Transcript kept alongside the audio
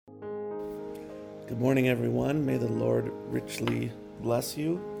Good morning, everyone. May the Lord richly bless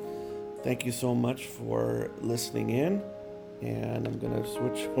you. Thank you so much for listening in. And I'm going to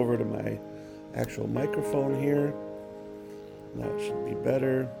switch over to my actual microphone here. That should be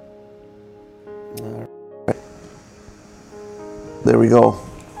better. All right. There we go.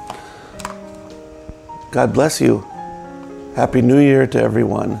 God bless you. Happy New Year to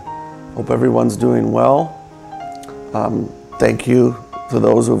everyone. Hope everyone's doing well. Thank you to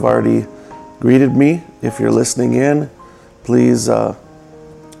those who've already greeted me. If you're listening in, please say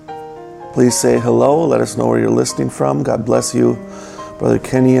hello. Let us know where you're listening from. God bless you, Brother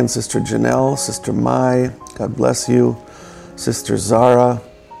Kenny and Sister Janelle, Sister Mai. God bless you, Sister Zara.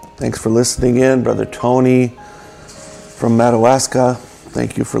 Thanks for listening in. Brother Tony from Madawaska.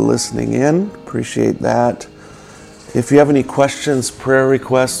 Thank you for listening in. Appreciate that. If you have any questions, prayer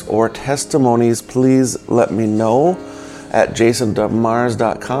requests, or testimonies, please let me know at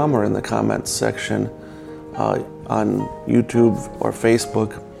jasondemars.com or in the comments section on YouTube or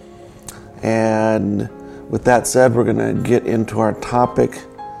Facebook. And with that said, we're going to get into our topic,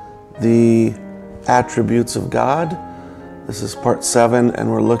 the attributes of God. This is part 7,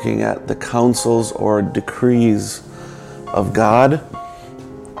 and we're looking at the counsels or decrees of God.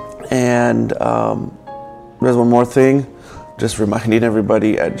 And there's one more thing, just reminding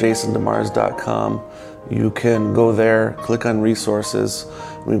everybody at jasondemars.com, you can go there, click on resources.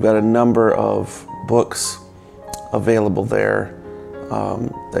 We've got a number of books available there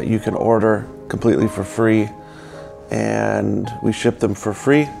that you can order completely for free, and we ship them for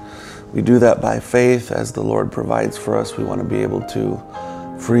free. We do that by faith as the Lord provides for us. We want to be able to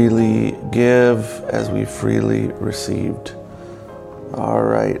freely give as we freely received. All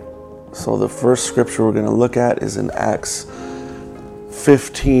right, so the first scripture we're going to look at is in Acts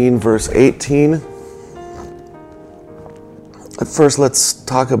 15, verse 18. At first, let's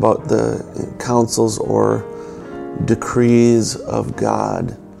talk about the counsels or decrees of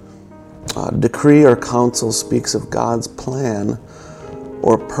God. Decree or counsel speaks of God's plan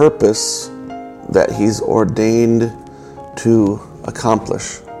or purpose that He's ordained to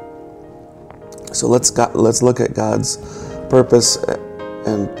accomplish. So let's look at God's purpose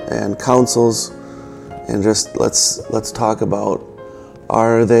and counsels, and just let's talk about,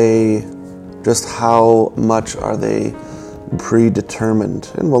 are they, just how much are they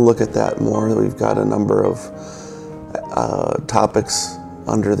predetermined? And we'll look at that more. We've got a number of topics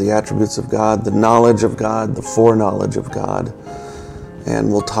under the attributes of God, the knowledge of God, the foreknowledge of God,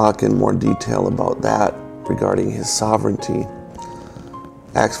 and we'll talk in more detail about that regarding His sovereignty.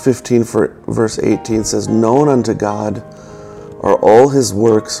 Acts 15 verse 18 says, "Known unto God are all His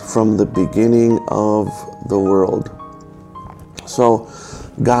works from the beginning of the world." So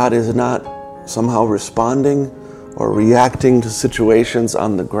God is not somehow responding or reacting to situations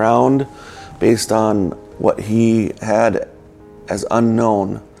on the ground based on what He had as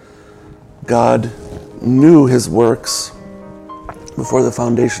unknown. God knew His works before the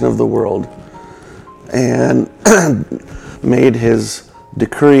foundation of the world and made His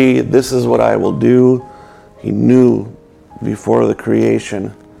decree, this is what I will do. He knew before the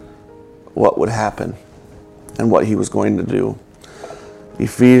creation what would happen and what He was going to do.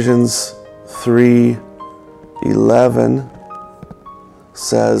 Ephesians 3:11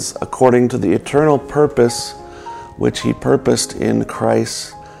 says, "According to the eternal purpose which He purposed in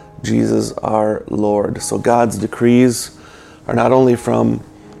Christ Jesus our Lord." So God's decrees are not only from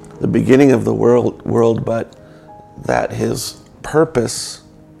the beginning of the world, but that His purpose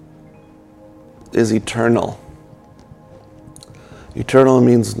is eternal. Eternal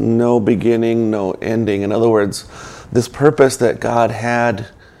means no beginning, no ending. In other words, this purpose that God had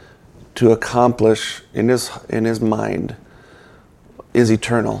to accomplish in his mind is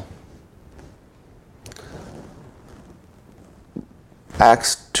eternal.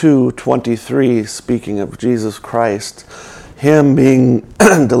 Acts 2:23, speaking of Jesus Christ, Him being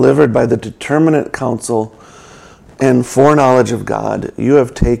delivered by the determinate counsel and foreknowledge of God, you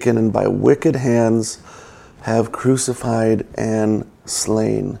have taken and by wicked hands have crucified and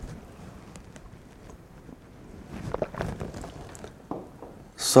slain.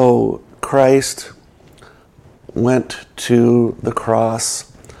 So Christ went to the cross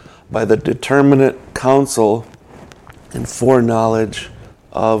by the determinate counsel and foreknowledge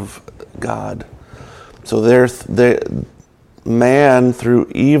of God. So man through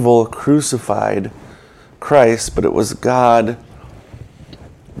evil crucified Christ, but it was God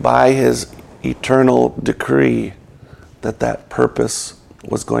by His eternal decree that purpose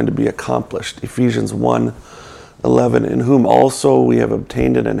was going to be accomplished. Ephesians 1:11, "In whom also we have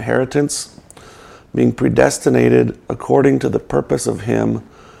obtained an inheritance, being predestinated according to the purpose of Him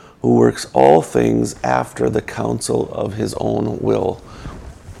who works all things after the counsel of his own will.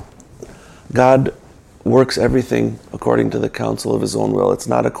 God works everything according to the counsel of his own will. It's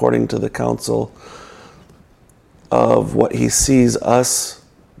not according to the counsel of what he sees us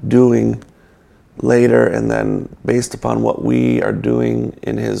doing later, and then based upon what we are doing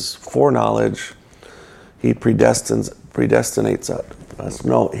in his foreknowledge, he predestinates us.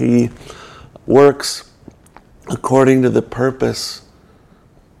 No, he works according to the purpose.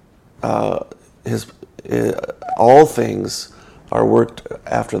 All things are worked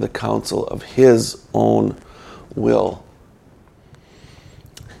after the counsel of his own will.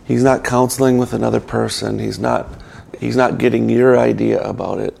 He's not counseling with another person. He's not getting your idea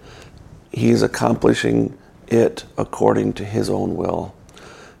about it. He's accomplishing it according to his own will.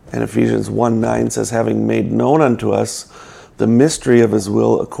 And Ephesians 1:9 says, having made known unto us the mystery of his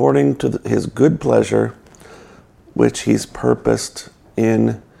will according to his good pleasure, which he's purposed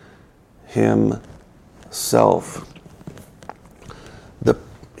in himself.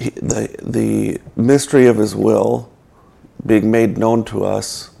 The mystery of his will being made known to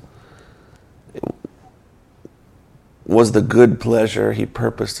us was the good pleasure he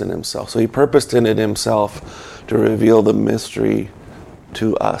purposed in himself. So he purposed in it himself to reveal the mystery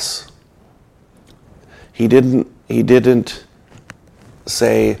to us. He didn't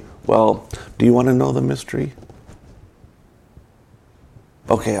say, well, do you want to know the mystery?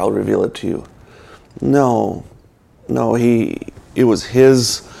 Okay, I'll reveal it to you. No, it was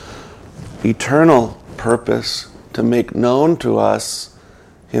his eternal purpose to make known to us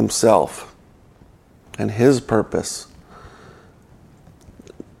himself and his purpose.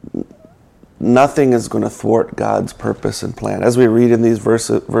 Nothing is going to thwart God's purpose and plan. As we read in these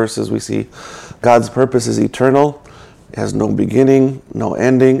verses, we see God's purpose is eternal. It has no beginning, no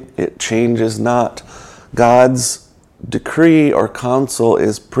ending. It changes not. God's decree or counsel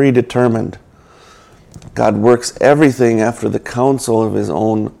is predetermined. God works everything after the counsel of his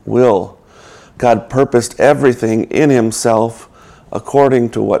own will. God purposed everything in himself according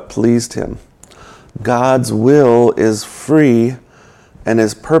to what pleased him. God's will is free, and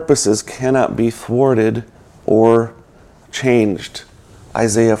his purposes cannot be thwarted or changed.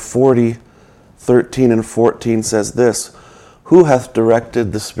 Isaiah 40:13 and 14 says this, who hath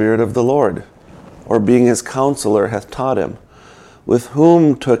directed the Spirit of the Lord? Or being his counselor hath taught him? With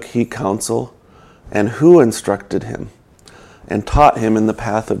whom took he counsel? And who instructed him? And taught him in the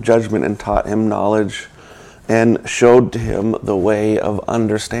path of judgment, and taught him knowledge, and showed to him the way of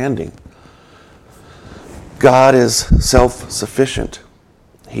understanding. God is self-sufficient.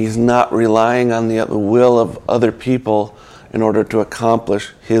 He's not relying on the will of other people in order to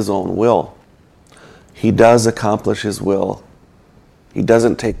accomplish his own will. He does accomplish his will. He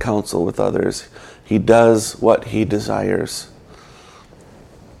doesn't take counsel with others. He does what he desires.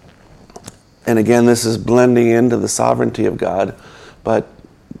 And again, this is blending into the sovereignty of God, but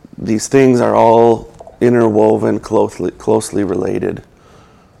these things are all interwoven, closely related.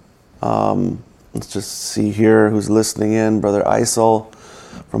 Let's just see here who's listening in. Brother Aisel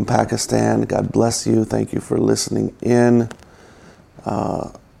from Pakistan, God bless you. Thank you for listening in.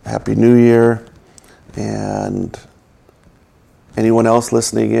 Happy New Year. And anyone else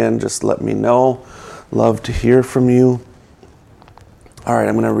listening in, just let me know. Love to hear from you. All right,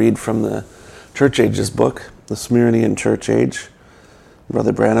 I'm going to read from the Church Ages book, the Smyrnaean Church Age.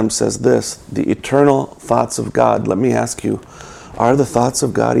 Brother Branham says this, the eternal thoughts of God. Let me ask you, are the thoughts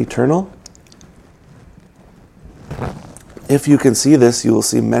of God eternal? If you can see this, you will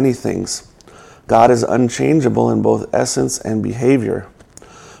see many things. God is unchangeable in both essence and behavior.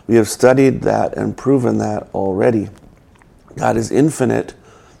 We have studied that and proven that already. God is infinite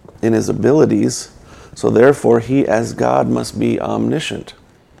in his abilities, so therefore he as God must be omniscient.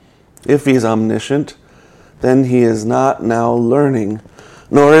 If he is omniscient, then he is not now learning,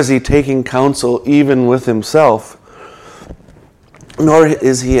 nor is he taking counsel even with himself, nor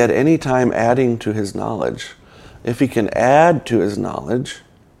is he at any time adding to his knowledge. If he can add to his knowledge,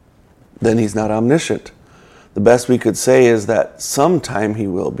 then he's not omniscient. The best we could say is that sometime he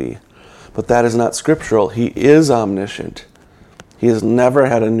will be, but that is not scriptural. He is omniscient. He has never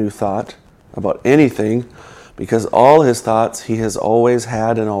had a new thought about anything, because all his thoughts he has always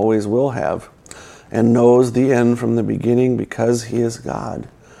had and always will have, and knows the end from the beginning because he is God.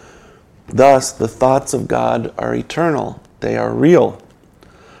 Thus, the thoughts of God are eternal. They are real.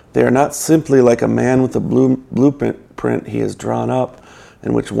 They are not simply like a man with a blueprint he has drawn up,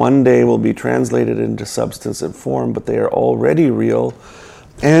 and which one day will be translated into substance and form, but they are already real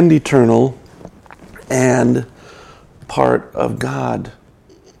and eternal and part of God.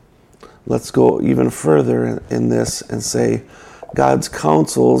 Let's go even further in this and say, God's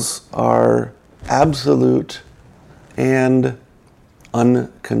counsels are absolute and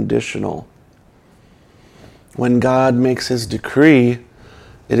unconditional. When God makes his decree,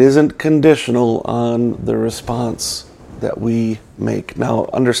 it isn't conditional on the response that we make. Now,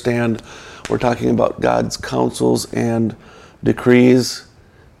 understand, we're talking about God's counsels and decrees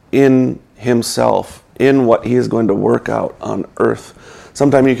in himself, in what he is going to work out on earth.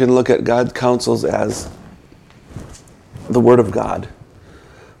 Sometimes you can look at God's counsels as the Word of God.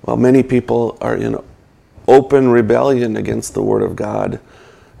 Well, many people are in open rebellion against the Word of God,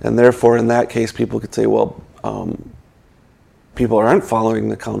 and therefore in that case people could say, well, people aren't following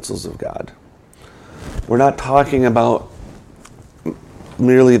the counsels of God. We're not talking about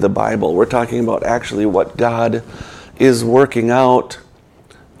merely the Bible. We're talking about actually what God is working out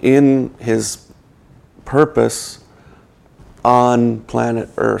in his purpose on planet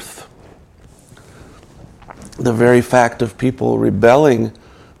Earth. The very fact of people rebelling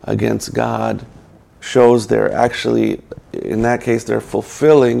against God shows they're actually, in that case, they're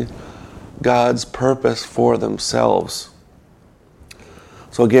fulfilling God's purpose for themselves.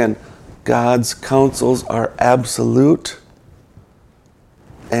 So again, God's counsels are absolute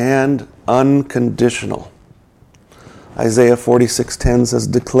and unconditional. Isaiah 46:10 says,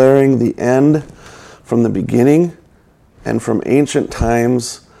 declaring the end from the beginning and from ancient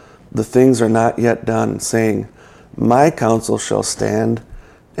times the things are not yet done, saying, my counsel shall stand,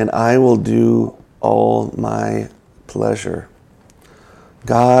 and I will do all my pleasure.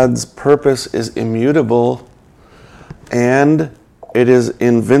 God's purpose is immutable and it is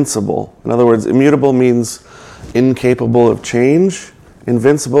invincible. In other words, immutable means incapable of change.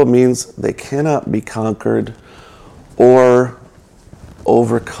 Invincible means they cannot be conquered or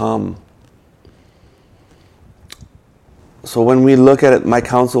overcome. So when we look at it, my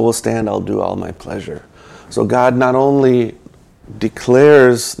counsel will stand, I'll do all my pleasure. So God not only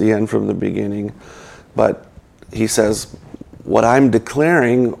declares the end from the beginning, but he says, what I'm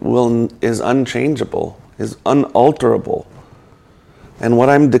declaring is unchangeable, is unalterable. And what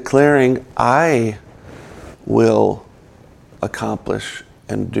I'm declaring, I will accomplish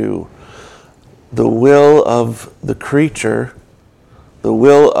and do. The will of the creature, the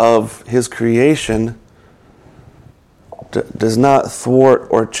will of his creation, does not thwart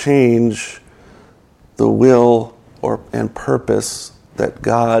or change the will and purpose that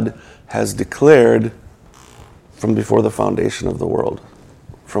God has declared from before the foundation of the world,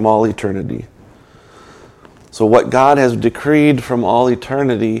 from all eternity. So what God has decreed from all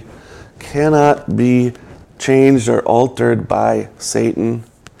eternity cannot be changed or altered by Satan,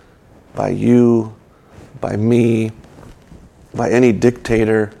 by you, by me, by any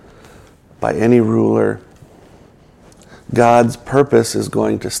dictator, by any ruler. God's purpose is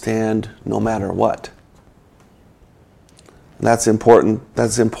going to stand no matter what. And that's important.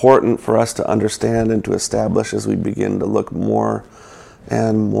 That's important for us to understand and to establish as we begin to look more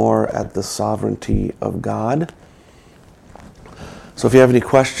and more at the sovereignty of God. So if you have any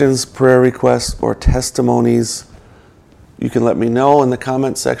questions, prayer requests, or testimonies, you can let me know in the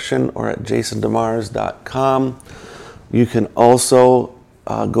comment section or at jasondemars.com. You can also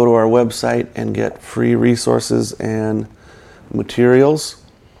go to our website and get free resources and materials.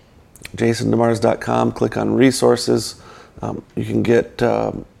 jasondemars.com, click on resources. You can get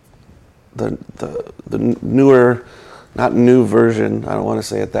the newer, not new version, I don't want to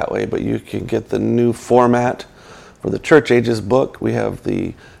say it that way, but you can get the new format for the Church Ages book. We have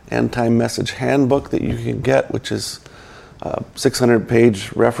the End Time Message Handbook that you can get, which is a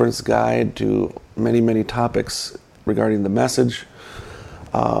 600-page reference guide to many, many topics regarding the message.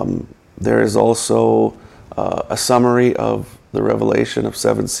 There is also a summary of the revelation of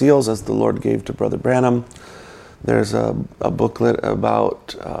 7 seals as the Lord gave to Brother Branham. There's a booklet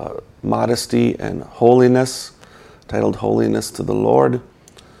about modesty and holiness, titled Holiness to the Lord,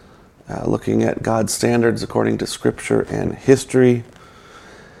 looking at God's standards according to Scripture and history,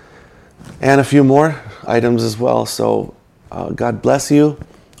 and a few more items as well. So God bless you.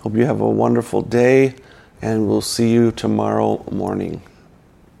 Hope you have a wonderful day, and we'll see you tomorrow morning.